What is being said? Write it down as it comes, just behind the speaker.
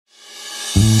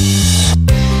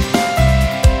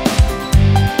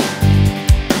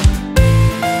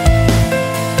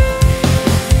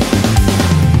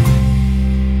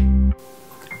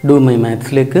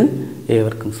DOMYMATHSിലേക്ക്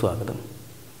ഏവർക്കും സ്വാഗതം.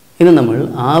 ഇന്ന് നമ്മൾ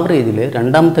ആവറേജിലെ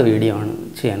രണ്ടാമത്തെ വീഡിയോ ആണ്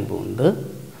ചെയ്യാൻ പോകുന്നത്.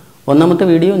 ഒന്നാമത്തെ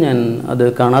വീഡിയോ ഞാൻ അത്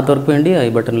കാണാത്തവർക്ക് വേണ്ടി ഐ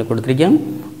ബട്ടണിൽ കൊടുത്തിരിക്കാം,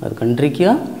 അത് കണ്ടിരിക്കുക.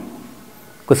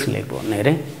 ക്വസ്റ്റ്യനിലേക്ക് പോകാം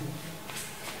നേരെ.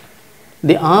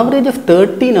 The average of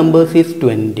 30 numbers is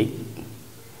 20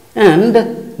 and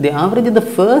the average of the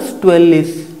first 12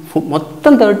 is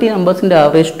മൊത്തം 30 നമ്പേഴ്സിൻ്റെ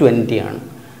ആവറേജ് 20 ആണ്.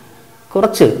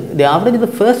 കുറച്ച് the average of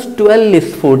the first 12 is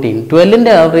 14.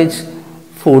 12ൻ്റെ average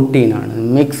 14 ആണ്.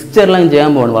 മിക്സ്ചറിലാണ്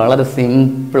ചെയ്യാൻ പോകുന്നത്, വളരെ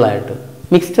സിമ്പിളായിട്ട്.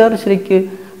 മിക്സ്ചർ ശരിക്ക്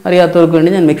അറിയാത്തവർക്ക്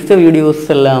വേണ്ടി ഞാൻ മിക്സ്ചർ വീഡിയോസ്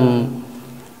എല്ലാം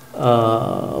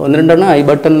ഒന്ന് രണ്ടെണ്ണം ഐ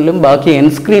ബട്ടണിലും ബാക്കി എൻ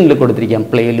സ്ക്രീനിൽ കൊടുത്തിരിക്കാം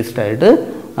പ്ലേലിസ്റ്റായിട്ട്.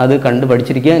 അത് കണ്ട്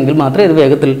പഠിച്ചിരിക്കുക എങ്കിൽ മാത്രമേ ഇത്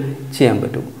വേഗത്തിൽ ചെയ്യാൻ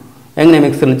പറ്റൂ. എങ്ങനെയാണ്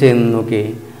മിക്സറിൽ ചെയ്യുന്നത് നോക്കി.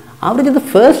 Average the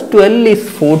first 12 is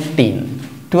 14.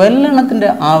 12 എണ്ണത്തിൻ്റെ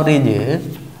average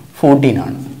 14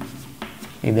 ആണ്.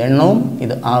 ഇത് എണ്ണവും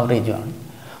ഇത് ആവറേജും ആണ്.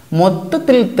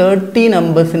 മൊത്തത്തിൽ 30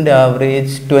 നമ്പേഴ്സിൻ്റെ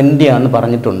ആവറേജ് 20 ആണെന്ന്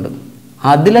പറഞ്ഞിട്ടുണ്ട്.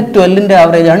 അതിലെ 12ൻ്റെ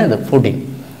ആവറേജാണ് ഇത് 14.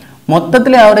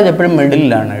 മൊത്തത്തിലെ ആവറേജ് എപ്പോഴും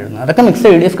മിഡിലാണ് എഴുതുന്നത്. അതൊക്കെ മിക്സ്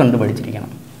ഐഡിയസ് കണ്ട്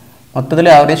പഠിച്ചിരിക്കണം.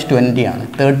 മൊത്തത്തിലെ ആവറേജ് 20 ആണ്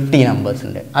 30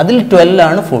 നമ്പേഴ്സിൻ്റെ. അതിൽ 12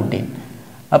 ആണ് 14.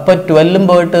 അപ്പോൾ 12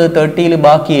 പോയിട്ട് 30ൽ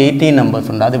ബാക്കി 18 നമ്പേഴ്സ്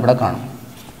ഉണ്ട്, അതിവിടെ കാണും.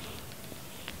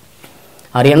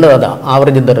 അറിയേണ്ടത് അതാ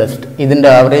ആവറേജ് ദ റെസ്റ്റ്. ഇതിൻ്റെ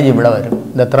ആവറേജ് ഇവിടെ വരും.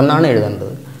 ഇത് എത്ര എന്നാണ്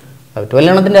എഴുതേണ്ടത്. 12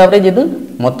 എണ്ണത്തിൻ്റെ ആവറേജ് ഇത്,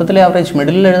 മൊത്തത്തിലെ ആവറേജ്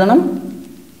മിഡിലിൽ എഴുതണം.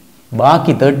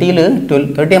 ബാക്കി 30ൽ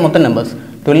 30 മൊത്തം നമ്പേഴ്സ്,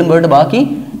 12 പോയിട്ട് ബാക്കി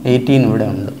 18 ഇവിടെ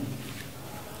ഉണ്ട്.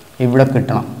 ഇവിടെ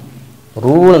കിട്ടണം.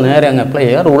 റൂള് നേരെ അങ്ങ് അപ്ലൈ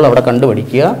ചെയ്യുക. റൂൾ അവിടെ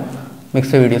കണ്ടുപഠിക്കുക,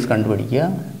 മിക്സ് വീഡിയോസ് കണ്ടുപഠിക്കുക.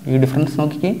 ഈ ഡിഫറൻസ്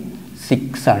നോക്കിക്കേ,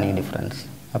 6 ആണ് ഈ ഡിഫറൻസ്.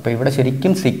 അപ്പോൾ ഇവിടെ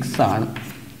ശരിക്കും 6 ആണ്.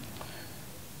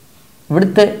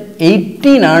 ഇവിടുത്തെ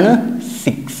 18 ആണ്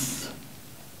 6.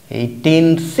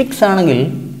 18 6 ആണെങ്കിൽ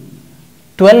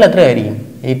 12 എത്രയായിരിക്കും?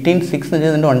 18 6 എന്ന്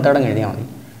വെച്ചാൽ ഇതിൻ്റെ 1 തടം എഴുതിയാൽ മതി.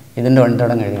 ഇതിൻ്റെ 1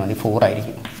 തടം എഴുതിയാൽ മതി, 4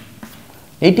 ആയിരിക്കും.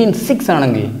 18 6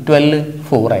 ആണെങ്കിൽ 12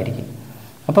 4 ആയിരിക്കും.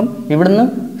 അപ്പം ഇവിടുന്ന്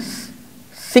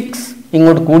 6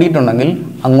 ഇങ്ങോട്ട് കൂടിയിട്ടുണ്ടെങ്കിൽ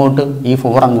അങ്ങോട്ട് ഈ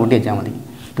 4 അങ്ങോട്ട് വെച്ചാൽ മതി.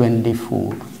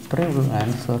 24. ഇത്രയേ ഉള്ളൂ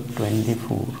ആൻസർ.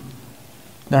 24.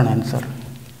 ഇതാണ് ആൻസർ.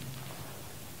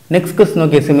 നെക്സ്റ്റ് ക്വസ്റ്റ്യൻ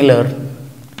നോക്കിയാൽ സിമിലർ.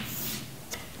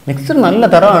 നെക്സ്റ്റ് നല്ല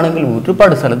തരമാണെങ്കിൽ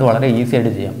ഒരുപാട് സ്ഥലത്ത് വളരെ ഈസി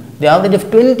ആയിട്ട് ചെയ്യാം. The average of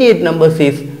 28 numbers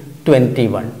is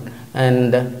 21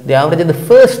 and the average of the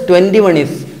first 21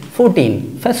 is 14.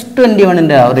 First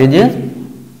 21ൻ്റെ average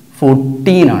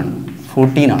 14 ആണ്.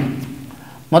 14 ആണ്.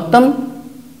 മൊത്തം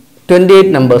 28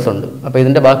 നമ്പേഴ്സ് ഉണ്ട്. അപ്പോൾ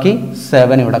ഇതിൻ്റെ ബാക്കി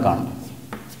 7 ഇവിടെ കാണും.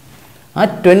 ആ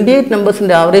 28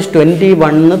 നമ്പേഴ്സിൻ്റെ ആവറേജ്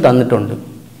 21 തന്നിട്ടുണ്ട്.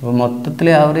 അപ്പോൾ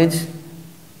മൊത്തത്തിലെ ആവറേജ്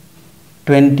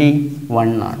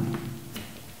 21 ആണ്.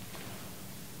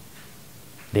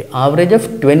 The average of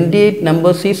 28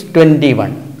 numbers is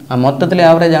 21. ആ മൊത്തത്തിലെ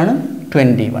ആവറേജ് ആണ്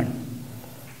 21.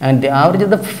 And the average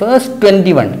of the first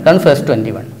 21, ഇതാണ് ഫസ്റ്റ്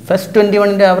 21. ഫസ്റ്റ്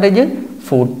 21ൻ്റെ ആവറേജ്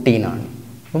 14 ആണ്.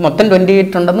 അപ്പോൾ മൊത്തം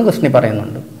 28 ഉണ്ടെന്ന് ക്വസ്റ്റ്യൻ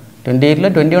പറയുന്നുണ്ട്. 28ൽ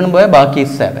 21 പോയാൽ ബാക്കി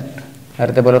 7.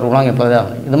 നേരത്തെ പോലെ റൂളാങ് എപ്പോൾ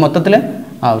മതി. ഇത് മൊത്തത്തിലെ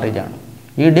ആവറേജ് ആണ്.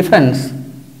 ഈ ഡിഫറൻസ്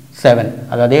 7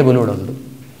 അത് അതേപോലെ ഇവിടെ ഉണ്ട്.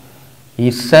 ഈ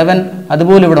 7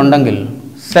 അതുപോലെ ഇവിടെ ഉണ്ടെങ്കിൽ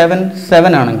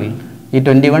 7 ആണെങ്കിൽ ഈ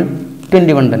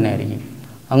 21 തന്നെ ആയിരിക്കും.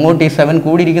 അങ്ങോട്ട് ഈ 7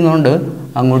 കൂടിയിരിക്കുന്നതുകൊണ്ട്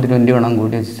അങ്ങോട്ട് 21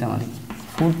 അങ്ങോട്ട് വെച്ചാൽ മതി.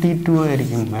 42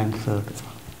 ആയിരിക്കും ആൻസർ.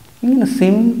 ഇങ്ങനെ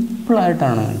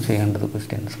സിമ്പിളായിട്ടാണ് ചെയ്യേണ്ടത്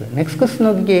ക്വസ്റ്റ്യൻസ്. നെക്സ്റ്റ് ക്വസ്റ്റ്യൻ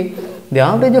നോക്കിക്കേ. The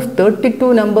average of 32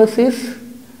 numbers is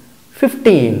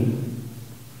 15.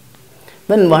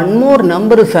 When one more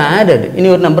number is added, ഇനി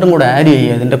ഒരു നമ്പറും കൂടെ ആഡ്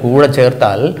ചെയ്യുക, ഇതിൻ്റെ കൂടെ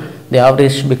ചേർത്താൽ ദി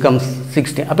ആവറേജ് ബിക്കംസ്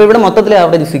 16. അപ്പോൾ ഇവിടെ മൊത്തത്തിലെ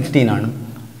ആവറേജ് 16 ആണ്.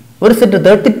 ഒരു സെറ്റ്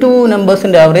 32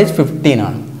 നമ്പേഴ്സിൻ്റെ ആവറേജ് 15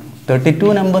 ആണ്.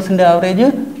 32 നമ്പേഴ്സിൻ്റെ ആവറേജ്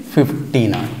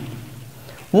 15 ആണ്.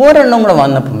 ഒരെണ്ണം കൂടെ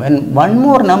വന്നപ്പം when one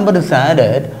more number is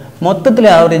added, മൊത്തത്തിലെ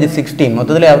average 16.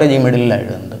 മൊത്തത്തിലെ average ഈ മിഡിലാണ്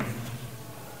എഴുതുന്നത്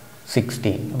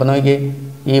 16. അപ്പോൾ നോക്കിയേ,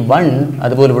 ഈ 1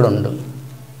 അതുപോലെ ഇവിടെ ഉണ്ട്.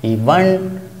 ഈ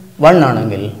 1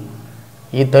 ആണെങ്കിൽ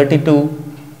ഈ 32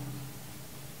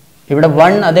 ഇവിടെ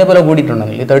 1 അതേപോലെ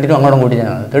കൂടിയിട്ടുണ്ടെങ്കിൽ ഈ 32 അങ്ങോട്ടും കൂടി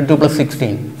ചെയ്യുന്നത് 32 +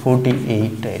 16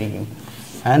 48 ആയിരിക്കും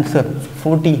answer.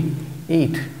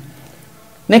 48.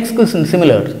 Next question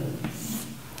similar.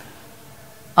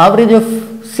 Average of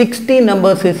 16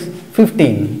 numbers is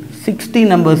 15. 16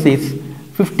 numbers is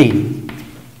 15.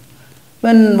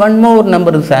 When one more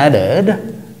number is added,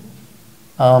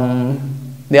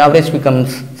 the average becomes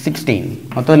 16.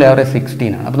 മൊത്തത്തിൽ ആവറേജ്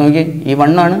 16 ആണ്. അപ്പോൾ നോക്കിയേ, ഈ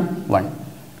 1 ആണ് 1.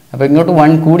 അപ്പോൾ ഇങ്ങോട്ട്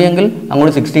 1 കൂടിയെങ്കിൽ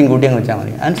അങ്ങോട്ട് 16 കൂട്ടിയങ്ങ് വെച്ചാൽ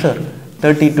മതി. ആൻസർ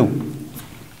 32.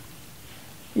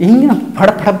 ഇങ്ങനെ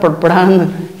പടപടാന്ന്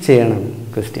ചെയ്യണം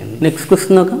ക്വസ്റ്റ്യൻ. നെക്സ്റ്റ്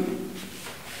ക്വസ്റ്റ്യൻ നോക്കാം.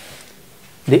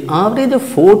 The average of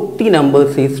 40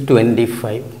 numbers is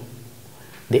 25.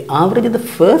 The average of the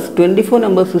first 24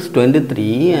 numbers is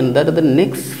 23 and that of the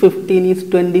next 15 is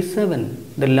 27.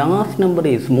 The last number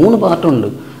is 3 പാർട്ടുണ്ട്.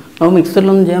 അപ്പോൾ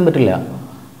മിക്സറിലൊന്നും ചെയ്യാൻ പറ്റില്ല.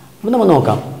 അപ്പോൾ നമ്മൾ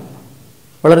നോക്കാം.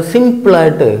 വളരെ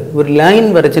സിമ്പിളായിട്ട് ഒരു ലൈൻ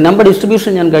വരച്ച് നമ്പർ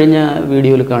ഡിസ്ട്രിബ്യൂഷൻ ഞാൻ കഴിഞ്ഞ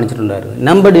വീഡിയോയിൽ കാണിച്ചിട്ടുണ്ടായിരുന്നു.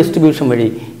 നമ്പർ ഡിസ്ട്രിബ്യൂഷൻ വഴി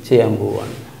ചെയ്യാൻ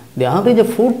പോവുകയാണ്. The average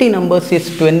of 40 numbers is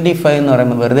 25 എന്ന്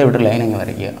പറയുമ്പോൾ വെറുതെ ഇവിടെ ലൈൻ അങ്ങ്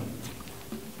വരയ്ക്കുക.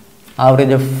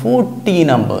 ആവറേജ് ഓഫ് 40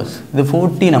 നമ്പേഴ്സ്, ഇത്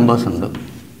 40 നമ്പേഴ്സ് ഉണ്ട്.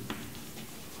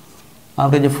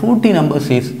 Average of 40 numbers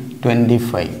is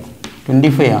 25.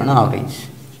 25 ആണ് average.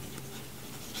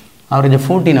 Average of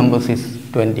 40 numbers is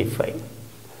 25.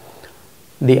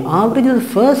 The average of the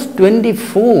first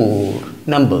 24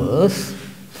 numbers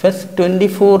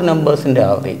in the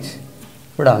average.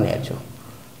 What are they?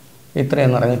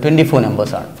 24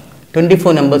 numbers are.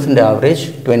 24 numbers in the average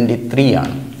 23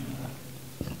 are.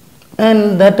 And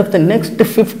that of the next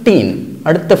 15.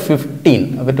 At the 15.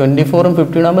 24 and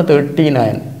 15 number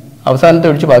 39. അവസാനത്തെ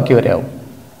ഒഴിച്ച് ബാക്കി വരെയാവും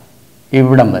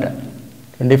ഇവിടം വരെ.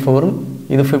 24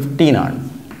 ഇത് 15 ആണ്.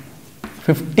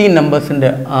 15 numbers in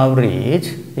the average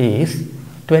is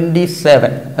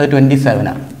 27. അത് 27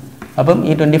 ആണ്. അപ്പം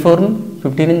ഈ 24 ഉം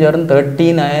 15 ചേർന്ന്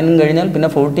 39 കഴിഞ്ഞാൽ പിന്നെ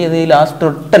 40 അത് ഈ ലാസ്റ്റ്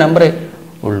ഒറ്റ നമ്പറേ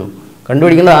ഉള്ളൂ.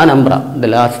 കണ്ടുപിടിക്കേണ്ടത് ആ നമ്പറാണ്. ദ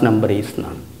ലാസ്റ്റ് നമ്പർ ഈസ്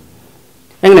എന്നാണ്.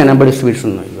 എങ്ങനെയാണ് നമ്പർ ഡിസ്ട്രിബ്യൂഷൻ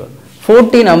എന്ന് നോക്കുക.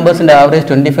 40 നമ്പേഴ്സിൻ്റെ ആവറേജ്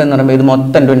 25 എന്ന് പറയുമ്പോൾ ഇത്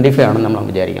മൊത്തം 25 ആണെന്ന് നമ്മൾ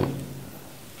വിചാരിക്കണം.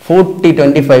 40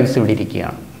 25s ഇവിടെ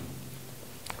ഇരിക്കുകയാണ്.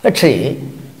 പക്ഷേ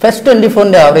ഫസ്റ്റ്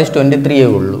 24ൻ്റെ ആവറേജ് 23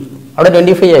 ഉള്ളൂ. അവിടെ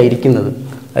 25 ആയിരിക്കുന്നത്.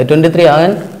 അത് 23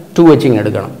 ആകാൻ 2 വെച്ച് ഇങ്ങ്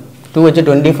എടുക്കണം. 2 വെച്ച്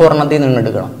 24 എണ്ണത്തിൽ നിന്ന്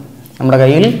എടുക്കണം. നമ്മുടെ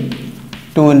കയ്യിൽ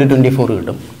 2 × 24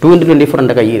 കിട്ടും. 2 × 24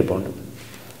 എൻ്റെ കയ്യിൽ ഇരിപ്പുണ്ട്.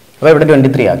 അപ്പോൾ ഇവിടെ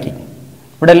 23 ആക്കി.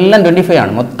 ഇവിടെ എല്ലാം 25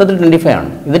 ആണ്, മൊത്തത്തിൽ 25 ആണ്.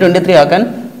 ഇത് 23 ആക്കാൻ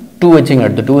 2 വെച്ച് ഇങ്ങ്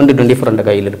എടുത്തു. 2 × 24 എൻ്റെ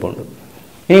കയ്യിൽ ഇരിപ്പുണ്ട്.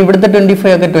 ഇനി ഇവിടുത്തെ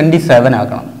 25 ഒക്കെ 27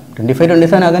 ആക്കണം. 25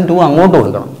 27 ആക്കാൻ 2 അങ്ങോട്ട്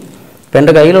കൊടുക്കണം. അപ്പോൾ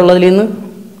എൻ്റെ കയ്യിലുള്ളതിൽ നിന്ന്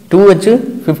 2 വെച്ച്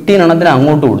 15 എണ്ണത്തിന്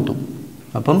അങ്ങോട്ട് കൊടുത്തു.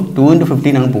 അപ്പം 2 ×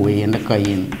 15 അങ്ങ് പോയി എൻ്റെ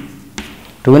കയ്യിൽ നിന്ന്.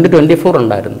 2 × 24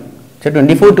 ഉണ്ടായിരുന്നു. പക്ഷേ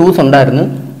 24 2s ഉണ്ടായിരുന്നു.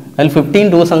 അതിൽ 15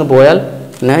 2s അങ്ങ് പോയാൽ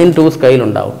 9 2s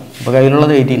കയ്യിലുണ്ടാവും. അപ്പോൾ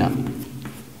കയ്യിലുള്ളത് 18 ആണ്.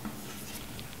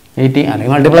 18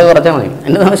 അല്ലെങ്കിൽ മൾട്ടിപ്ലൈ കുറച്ചാൽ മതി,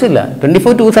 എൻ്റെ ആവശ്യമില്ല.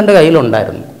 24 2s എൻ്റെ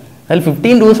കയ്യിലുണ്ടായിരുന്നു. അതിൽ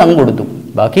 15 2s അങ്ങ് കൊടുത്തു.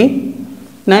 ബാക്കി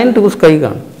 9 2s കൈ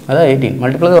കാണും. അതാ 18.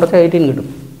 മൾട്ടിപ്ലൈ കുറച്ചാൽ 18 കിട്ടും.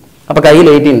 അപ്പോൾ കയ്യിൽ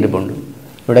 18 ഇരിപ്പുണ്ട്.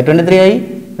 ഇവിടെ 23 ആയി,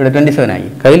 ഇവിടെ 27 ആയി.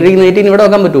 കയ്യിലിരിക്കുന്ന 18 ഇവിടെ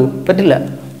വെക്കാൻ പറ്റുമോ? പറ്റില്ല.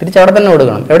 തിരിച്ച് അവിടെ തന്നെ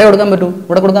കൊടുക്കണം. എവിടെ കൊടുക്കാൻ പറ്റൂ?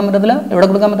 ഇവിടെ കൊടുക്കാൻ പറ്റത്തില്ല. എവിടെ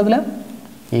കൊടുക്കാൻ പറ്റത്തില്ല?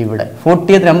 ഇവിടെ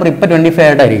 40th നമ്പർ ഇപ്പോൾ 25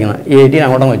 ആയിട്ടായിരിക്കണം. ഈ 18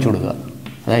 അങ്ങോട്ടും വെച്ച് കൊടുക്കുക.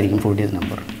 അതായിരിക്കും 40th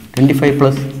നമ്പർ. 25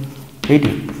 +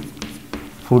 18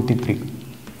 43.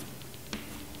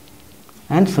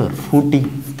 ആൻസർ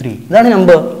 43. ഇതാണ്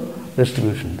നമ്പർ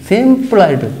ഡിസ്ട്രിബ്യൂഷൻ.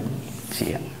 സിമ്പിളായിട്ട്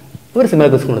ചെയ്യാം. ഒരു സിമ്പിൾ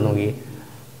ക്വസ്റ്റ്യൻ കൂടെ നോക്കിയേ.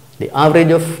 The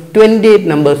average of 28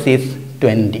 numbers is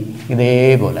 20.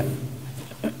 ഇതേപോലെ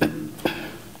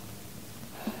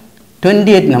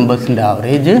 28 നമ്പേഴ്സിൻ്റെ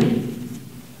ആവറേജ്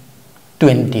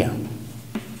 20 ആണ്.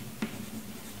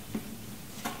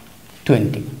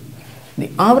 20. The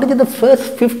average of the first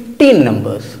 15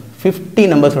 numbers. 15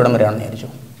 numbers ഇവിടം വരെയാണെന്ന് വിചാരിച്ചു.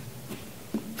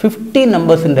 15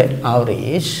 നമ്പേഴ്സിൻ്റെ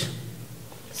ആവറേജ്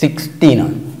 16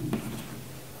 ആണ്.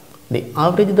 The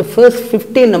average of the first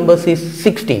 15 numbers is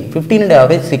 16. 15ൻ്റെ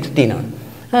average 16 ആണ്.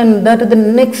 And that is the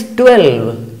next 12.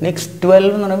 Next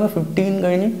 12 എന്ന് പറയുമ്പോൾ 15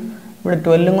 കഴിഞ്ഞ് ഇവിടെ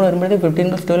 12 കൂടെ വരുമ്പോഴത്തേക്ക് 15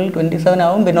 + 12 27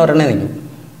 ആവും. പിന്നെ ഒരെണ്ണേ നിൽക്കും.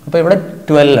 അപ്പോൾ ഇവിടെ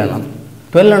 12 എണ്ണം.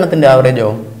 12 എണ്ണത്തിൻ്റെ ആവറേജോ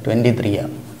 23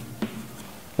 ആണ്.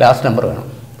 ലാസ്റ്റ് നമ്പർ വേണം.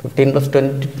 15 +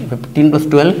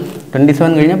 12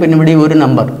 27 കഴിഞ്ഞാൽ പിന്നെ ഇവിടെ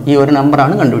ഈ ഒരു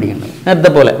നമ്പറാണ് കണ്ടുപിടിക്കേണ്ടത്. നേരത്തെ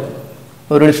പോലെ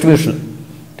ഒരു ഡിസ്ട്രിബ്യൂഷൻ.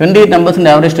 28 നമ്പേഴ്സിൻ്റെ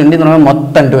ആവറേജ് 20 എന്ന് പറയുമ്പോൾ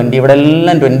മൊത്തം 20. ഇവിടെ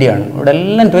എല്ലാം 20 ആണ്. ഇവിടെ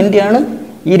എല്ലാം 20 ആണ്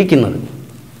ഇരിക്കുന്നത്.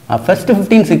 ആ ഫസ്റ്റ്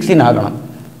 15 16 ആക്കണം.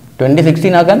 20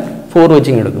 16 ആക്കാൻ 4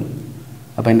 വെച്ചിങ് എടുക്കും.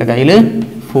 അപ്പോൾ എൻ്റെ കയ്യിൽ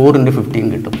 4 × 15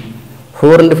 കിട്ടും.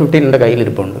 4 × 15 എൻ്റെ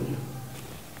കയ്യിലിരിപ്പുണ്ട്.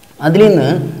 അതിൽ നിന്ന്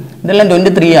ഇതെല്ലാം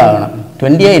 23 ആകണം.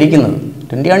 20 ആണ് ഇരിക്കുന്നത്.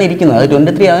 20 ആണ് ഇരിക്കുന്നത്. അത്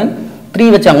 23 ആകാൻ 3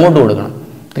 വെച്ച് അങ്ങോട്ട് കൊടുക്കണം.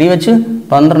 3 വെച്ച്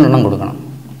 12 എണ്ണം കൊടുക്കണം.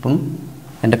 അപ്പം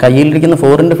എൻ്റെ കയ്യിലിരിക്കുന്ന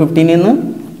 4 × 15 നിന്ന്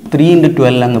 3 ×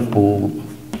 12 അങ്ങ് പോകും.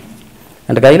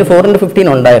 എൻ്റെ കയ്യിൽ 4 × 15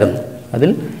 ഉണ്ടായിരുന്നു. അതിൽ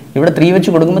ഇവിടെ 3 വെച്ച്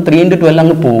കൊടുക്കുമ്പോൾ 3 × 12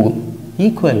 അങ്ങ് പോകും.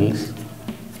 ഈക്വൽസ്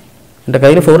എൻ്റെ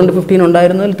കയ്യിൽ 4 × 15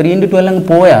 ഉണ്ടായിരുന്നതിൽ 3 × 12 അങ്ങ്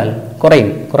പോയാൽ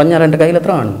കുറഞ്ഞാൽ എൻ്റെ കയ്യിൽ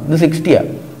എത്ര ആണ്? ഇത് 60 ആണ്.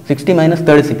 60 -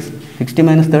 36. 60 -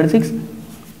 36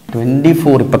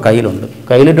 24 ഇപ്പോൾ കയ്യിലുണ്ട്.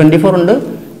 കയ്യിൽ 24 ഉണ്ട്.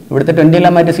 ഇവിടുത്തെ 20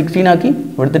 എല്ലാം മാറ്റി 16 ആക്കി.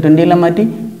 ഇവിടുത്തെ 20 എല്ലാം മാറ്റി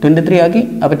 23 ആക്കി.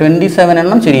 അപ്പോൾ 27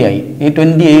 എണ്ണം ശരിയായി. ഈ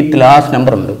 28 ലാസ്റ്റ്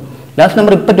നമ്പർ ഉണ്ട്. ലാസ്റ്റ്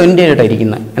നമ്പർ ഇപ്പോൾ 28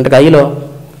 ഇരിക്കുന്നത്. എൻ്റെ കയ്യിലോ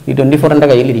ഈ 24 എൻ്റെ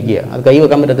കയ്യിലിരിക്കുക. അത് കൈ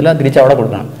വെക്കാൻ പറ്റത്തില്ല. തിരിച്ച് അവിടെ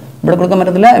കൊടുക്കണം. ഇവിടെ കൊടുക്കാൻ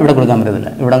പറ്റത്തില്ല. ഇവിടെ കൊടുക്കാൻ പറ്റത്തില്ല.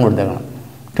 ഇവിടെ കൊടുത്തേക്കണം.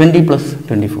 20 +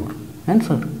 24.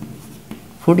 ആൻസർ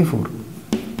 44.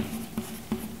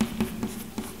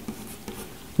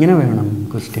 ഇങ്ങനെ വേണം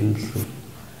ക്വസ്റ്റ്യൻസ്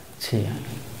ചെയ്യാൻ.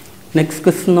 നെക്സ്റ്റ്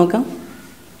ക്വസ്റ്റ്യൻ നോക്കാം.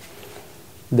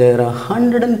 There are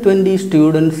 120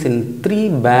 students in 3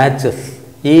 batches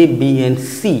A, B and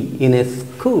C in a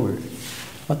school.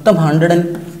 മൊത്തം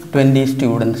 120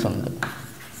 സ്റ്റുഡൻസ് ഉണ്ട്.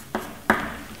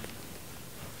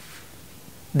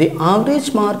 The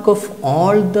average mark of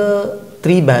all the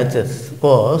 3 batches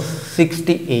was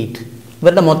 68.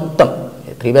 ഇവരുടെ മൊത്തം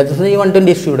 3 batches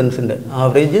 120 സ്റ്റുഡൻസ് ഉണ്ട്.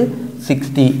 ആവറേജ്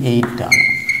 68 ആണ്.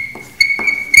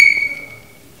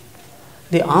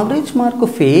 The average mark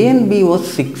of A and B was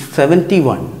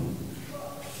 71.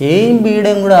 എയും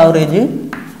ബിയുടെയും കൂടെ average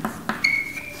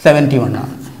 71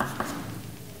 ആണ്.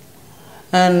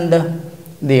 And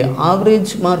the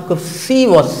average mark of C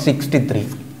was 63.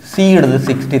 C യുടേത്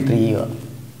 63 ആണ്.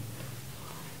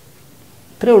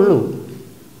 ഇത്രയേ ഉള്ളൂ.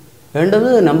 വേണ്ടത്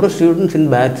number of students in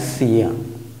batch C ആണ്.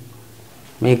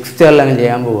 മിക്സ്ചറിൽ അങ്ങ്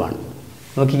ചെയ്യാൻ പോവുകയാണ്.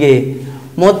 നോക്കിക്കേ,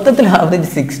 മൊത്തത്തിൽ ആവറേജ്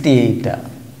 68ആണ്.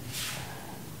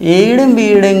 എയുടെയും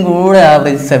ബിയുടെയും കൂടെ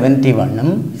ആവറേജ് 71ഉം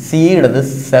സിയുടേത്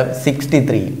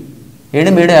 63.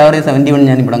 എയുടെയും ബിയുടെ ആവറേജ് 71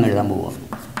 ഞാൻ ഇവിടെ അങ്ങ് എഴുതാൻ പോവുകയാണ്.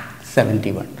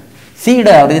 71.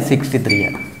 സിയുടെ ആവറേജ് 63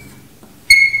 ആണ്.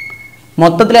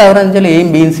 മൊത്തത്തിലെ ആവറേജ് വെച്ചാൽ എയും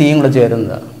ബിയും സിയും കൂടെ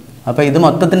ചേരുന്നതാണ്. അപ്പോൾ ഇത്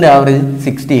മൊത്തത്തിൻ്റെ ആവറേജ്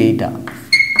 68 ആണ്.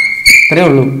 ഇത്രയേ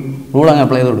ഉള്ളൂ. റൂൾ അങ്ങ്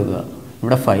അപ്ലൈ ചെയ്ത് കൊടുക്കുക.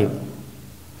 ഇവിടെ 5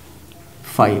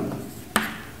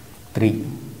 3.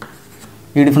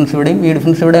 ഈ ഡിഫറൻസ് ഇവിടെയും ഈ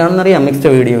ഡിഫറൻസ് ഇവിടെയാണെന്ന് അറിയാം.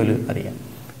 മിക്സ്ഡ് വീഡിയോയിൽ അറിയാം.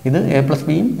 ഇത്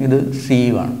A+Bയും ഇത്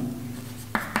സിയുമാണ്.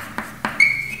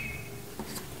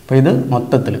 അപ്പോൾ ഇത്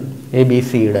മൊത്തത്തിൽ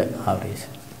ABCയുടെ ആവറേജ്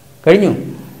കഴിഞ്ഞു.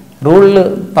 റൂളിൽ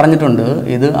പറഞ്ഞിട്ടുണ്ട്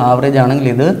ഇത് ആവറേജ് ആണെങ്കിൽ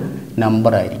ഇത്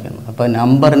നമ്പർ ആയിരിക്കും. അപ്പോൾ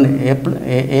നമ്പറിന്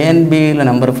എ ആൻഡ് ബിയിലെ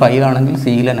നമ്പർ 5 ആണെങ്കിൽ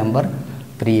സിയിലെ നമ്പർ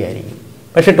 3 ആയിരിക്കും.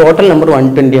 പക്ഷേ ടോട്ടൽ നമ്പർ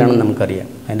 120 ആണെന്ന് നമുക്കറിയാം.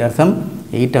 അതിൻ്റെ അർത്ഥം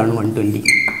 8 ആണ് 120.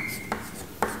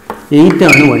 8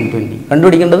 ആണ് 120.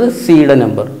 കണ്ടുപിടിക്കേണ്ടത് സിയുടെ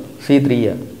നമ്പർ. സി 3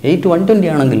 ആണ്. 8 120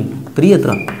 ആണെങ്കിൽ 3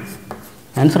 എത്ര?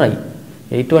 ആൻസറായി.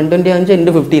 8 120 ആണെന്ന് വെച്ചാൽ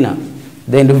ഇൻറ്റു 15 ആണ്.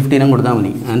 ഇത് ഇൻറ്റു 15 കൊടുത്താൽ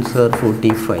മതി. ആൻസർ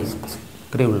 45.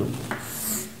 ഇത്രയേ ഉള്ളൂ.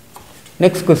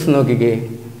 നെക്സ്റ്റ് ക്വസ്റ്റ്യൻ നോക്കിക്കേ.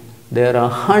 There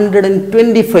are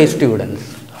 125 students.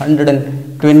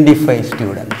 125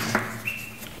 students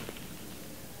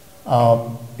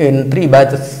in 3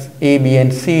 batches A, B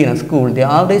and C in a school. The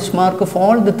average mark of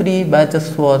all the 3 batches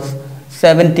was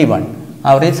 71.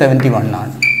 Average 71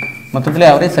 ആണ്. മൊത്തത്തിലെ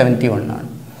ആവറേജ് 71 ആണ്.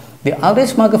 The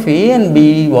average mark of A and B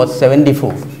was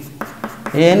 74.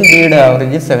 A and B യുടെ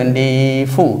average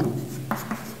 74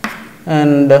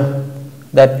 and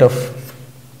that of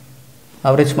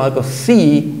average mark of C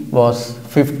was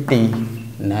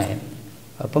 59.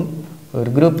 അപ്പം ഒരു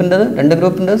ഗ്രൂപ്പിൻ്റെത് 2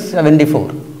 ഗ്രൂപ്പിൻ്റെത് 74,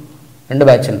 2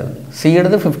 ബാച്ചിൻ്റെത്.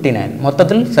 സിയുടേത് 59,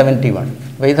 മൊത്തത്തിൽ 71.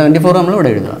 അപ്പോൾ ഈ 74 നമ്മൾ ഇവിടെ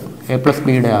എഴുതുക.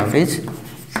 A+Bയുടെ ആവറേജ്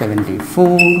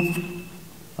 74,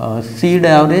 സിയുടെ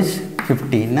ആവറേജ്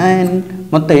 59,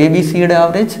 മൊത്തം ABCയുടെ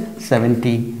ആവറേജ്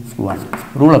 71.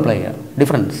 റൂൾ അപ്ലൈ ചെയ്യുക.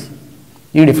 ഡിഫറൻസ്,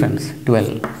 ഈ ഡിഫറൻസ്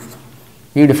 12,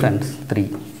 ഈ ഡിഫറൻസ് 3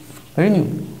 കഴിഞ്ഞു.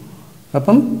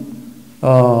 അപ്പം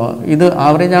ഇത്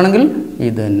ആവറേജ് ആണെങ്കിൽ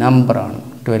ഇത് നമ്പറാണ്.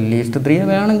 12:3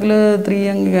 വേണമെങ്കിൽ 3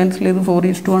 അങ്ങ് ക്യാൻസൽ ചെയ്ത്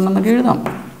 4:1 എന്നൊക്കെ എഴുതാം.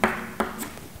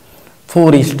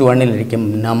 4:1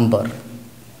 നമ്പർ.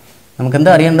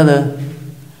 നമുക്കെന്താ അറിയേണ്ടത്?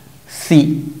 സി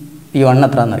ഈ 1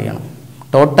 എത്രയാണെന്നറിയണം.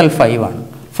 ടോട്ടൽ 5 ആണ്.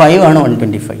 5 ആണ്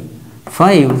 125.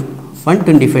 5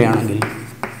 125 ആണെങ്കിൽ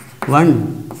 1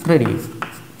 എത്ര ആയിരിക്കും?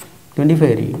 25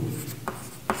 ആയിരിക്കും.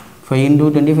 5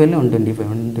 × 25 അല്ലേ 125.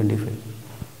 125.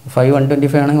 5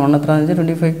 125 ആണെങ്കിൽ 1 എത്രയാണെന്ന് വെച്ചാൽ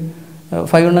 25.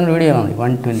 5 ഉണ്ടെങ്കിൽ വീഡിയോ മതി.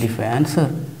 125. ആൻസർ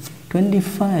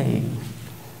 25.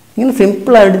 ഇങ്ങനെ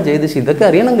സിമ്പിളായിട്ട് ചെയ്ത് ഇതൊക്കെ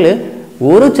അറിയണമെങ്കിൽ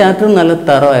ഓരോ ചാപ്റ്ററും നല്ല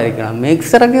തറവായിരിക്കണം.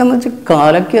 മിക്സറൊക്കെ എന്ന്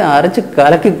വെച്ചാൽ അരച്ച്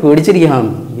കലക്കി കുടിച്ചിരിക്കണം.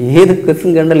 ഏത്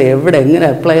ക്വസ്റ്റ്യൻ കണ്ടാലും എവിടെ എങ്ങനെ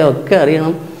അപ്ലൈ ചെയ്യാം ഒക്കെ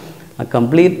അറിയണം. ആ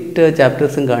കംപ്ലീറ്റ്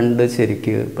ചാപ്റ്റേഴ്സും കണ്ട്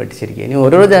ശരിക്ക് പഠിച്ചിരിക്കുക. ഇനി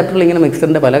ഓരോ ചാപ്റ്ററിൽ ഇങ്ങനെ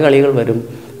മിക്സറിൻ്റെ പല കളികൾ വരും.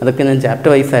 അതൊക്കെ ഞാൻ ചാപ്റ്റർ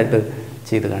വൈസായിട്ട്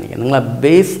ചെയ്ത് കാണിക്കാം. നിങ്ങൾ ആ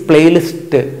ബേസ്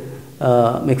പ്ലേലിസ്റ്റ്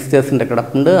മിക്സ്ചേഴ്സിൻ്റെ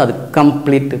കിടപ്പുണ്ട്, അത്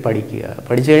കംപ്ലീറ്റ് പഠിക്കുക.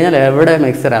 പഠിച്ചു കഴിഞ്ഞാൽ എവിടെ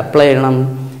മിക്സർ അപ്ലൈ ചെയ്യണം,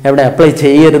 എവിടെ അപ്ലൈ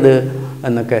ചെയ്യരുത്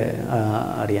എന്നൊക്കെ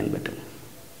അറിയാൻ പറ്റും.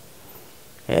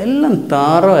 എല്ലാം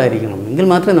താറമായിരിക്കണം. എങ്കിൽ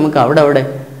മാത്രമേ നമുക്ക് അവിടെ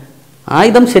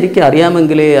ആയുധം ശരിക്കും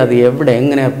അറിയാമെങ്കിലേ അത് എവിടെ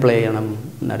എങ്ങനെ അപ്ലൈ ചെയ്യണം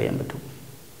എന്നറിയാൻ പറ്റും.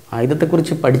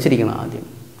 ആയുധത്തെക്കുറിച്ച് പഠിച്ചിരിക്കണം ആദ്യം.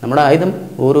 നമ്മുടെ ആയുധം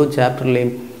ഓരോ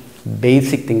ചാപ്റ്ററിലെയും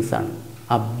ബേസിക് തിങ്സാണ്.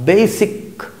 ആ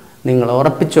ബേസിക് നിങ്ങൾ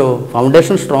ഉറപ്പിച്ചോ.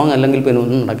 ഫൗണ്ടേഷൻ സ്ട്രോങ് അല്ലെങ്കിൽ പിന്നെ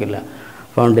ഒന്നും നടക്കില്ല.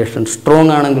 ഫൗണ്ടേഷൻ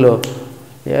സ്ട്രോങ് ആണെങ്കിലോ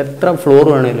എത്ര ഫ്ലോർ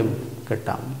വേണേലും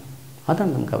കിട്ടാം.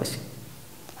 അതാണ് നമുക്ക് ആവശ്യം.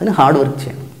 അതിന് ഹാർഡ് വർക്ക്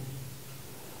ചെയ്യണം.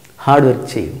 ഹാർഡ് വർക്ക്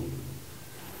ചെയ്യും.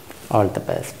 All the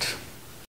best.